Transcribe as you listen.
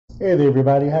Hey there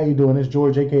everybody, how you doing? It's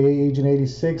George aka Agent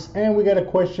 86 and we got a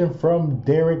question from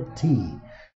Derek T.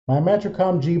 My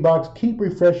Matricom Gbox keep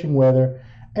refreshing weather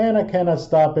and I cannot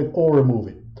stop it or remove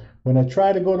it. When I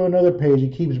try to go to another page,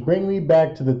 it keeps bringing me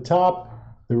back to the top,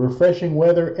 the refreshing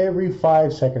weather every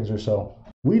 5 seconds or so.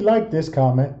 We liked this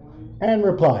comment and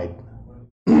replied,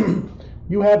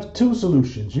 you have two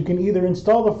solutions. You can either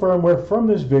install the firmware from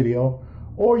this video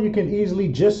or you can easily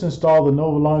just install the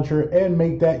Nova Launcher and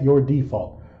make that your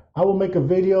default. I will make a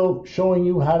video showing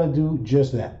you how to do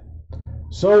just that.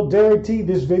 So Derek T,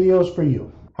 this video is for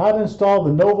you. How to install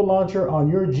the Nova Launcher on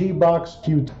your Gbox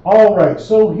Q. Alright,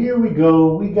 so here we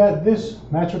go. We got this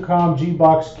Matricom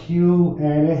Gbox Q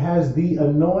and it has the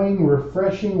annoying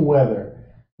refreshing weather.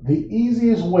 The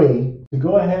easiest way to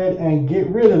go ahead and get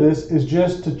rid of this is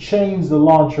just to change the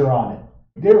launcher on it.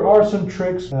 There are some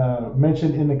tricks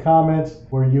mentioned in the comments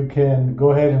where you can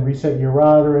go ahead and reset your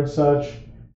router and such.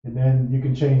 And then you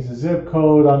can change the zip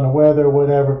code on the weather,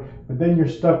 whatever. But then you're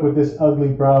stuck with this ugly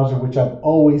browser, which I've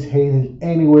always hated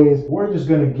anyways. We're just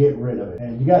going to get rid of it.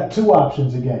 And you got two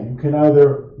options again. You can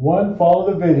either, one,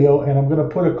 follow the video, and I'm going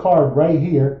to put a card right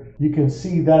here. You can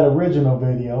see that original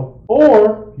video.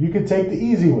 Or you can take the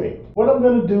easy way. What I'm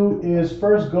going to do is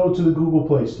first go to the Google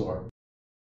Play Store.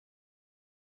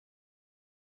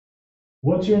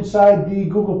 Once you're inside the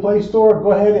Google Play Store,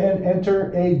 go ahead and enter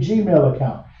a Gmail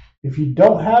account. If you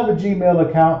don't have a Gmail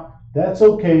account, that's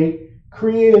okay.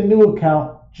 Create a new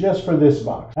account just for this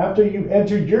box. After you've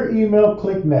entered your email,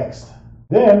 click Next.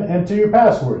 Then enter your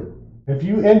password. If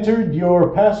you entered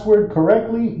your password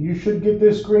correctly, you should get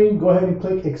this screen. Go ahead and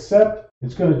click Accept.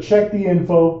 It's going to check the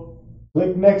info.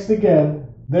 Click Next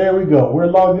again. There we go. We're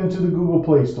logged into the Google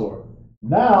Play Store.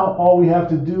 Now, all we have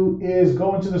to do is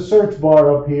go into the search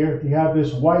bar up here. You have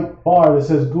this white bar that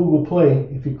says Google Play.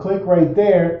 If you click right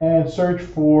there and search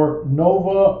for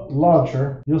Nova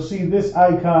Launcher, you'll see this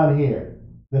icon here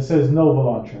that says Nova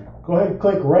Launcher. Go ahead and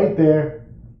click right there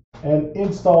and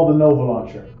install the Nova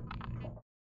Launcher.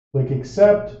 Click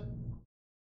Accept.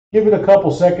 Give it a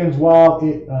couple seconds while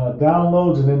it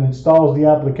downloads and then installs the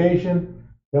application.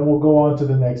 Then we'll go on to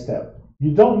the next step. You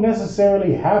don't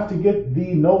necessarily have to get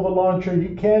the Nova Launcher.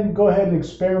 You can go ahead and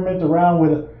experiment around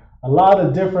with a lot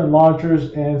of different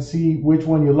launchers and see which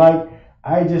one you like.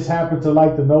 I just happen to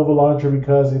like the Nova Launcher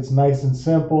because it's nice and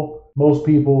simple. Most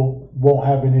people won't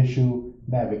have an issue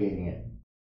navigating it.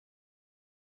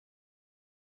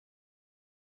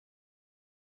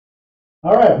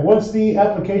 All right, once the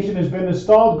application has been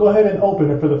installed, go ahead and open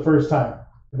it for the first time.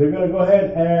 They're going to go ahead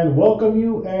and welcome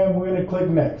you, and we're going to click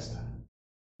Next.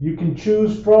 You can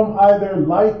choose from either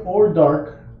light or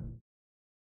dark,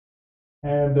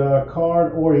 and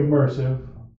card or immersive.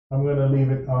 I'm going to leave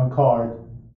it on card.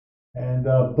 And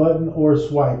button or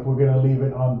swipe, we're going to leave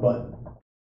it on button.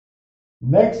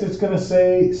 Next, it's going to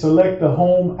say select the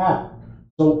home app.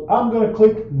 So I'm going to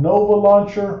click Nova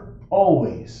Launcher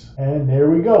always. And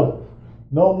there we go.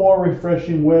 No more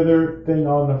refreshing weather thing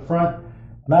on the front.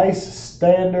 Nice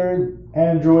standard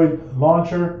Android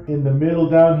launcher. In the middle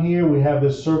down here, we have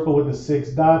this circle with the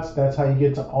 6 dots. That's how you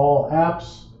get to all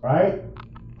apps, right?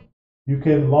 You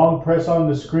can long press on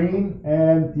the screen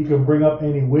and you can bring up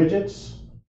any widgets.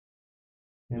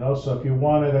 You know, so if you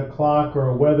wanted a clock or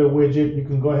a weather widget, you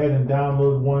can go ahead and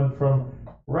download one from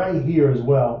right here as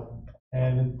well.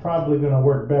 And it's probably going to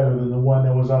work better than the one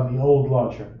that was on the old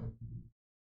launcher.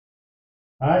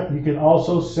 All right, you can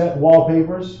also set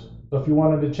wallpapers. So if you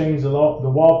wanted to change the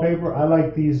wallpaper, I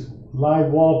like these live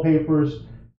wallpapers,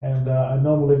 and I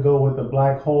normally go with the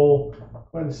black hole.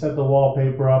 Go ahead and set the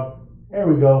wallpaper up. There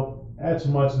we go. That's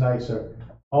much nicer.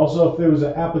 Also, if there was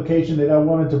an application that I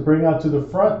wanted to bring out to the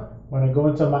front, when I go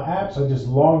into my apps, I just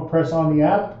long press on the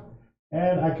app,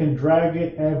 and I can drag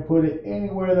it and put it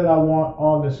anywhere that I want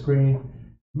on the screen,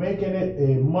 making it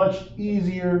a much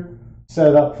easier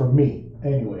setup for me.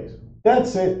 Anyways.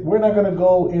 That's it. We're not going to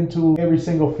go into every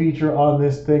single feature on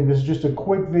this thing. This is just a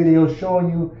quick video showing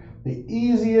you the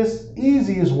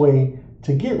easiest way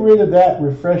to get rid of that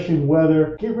refreshing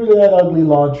weather, get rid of that ugly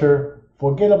launcher,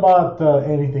 forget about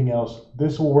anything else.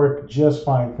 This will work just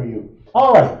fine for you.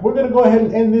 All right, we're going to go ahead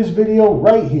and end this video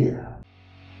right here.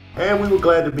 And we were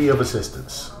glad to be of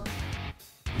assistance.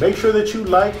 Make sure that you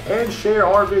like and share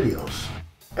our videos.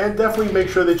 And definitely make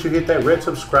sure that you hit that red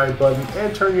subscribe button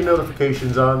and turn your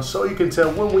notifications on so you can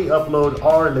tell when we upload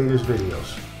our latest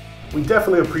videos. We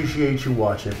definitely appreciate you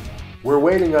watching. We're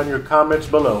waiting on your comments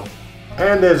below.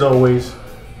 And as always,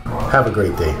 have a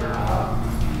great day.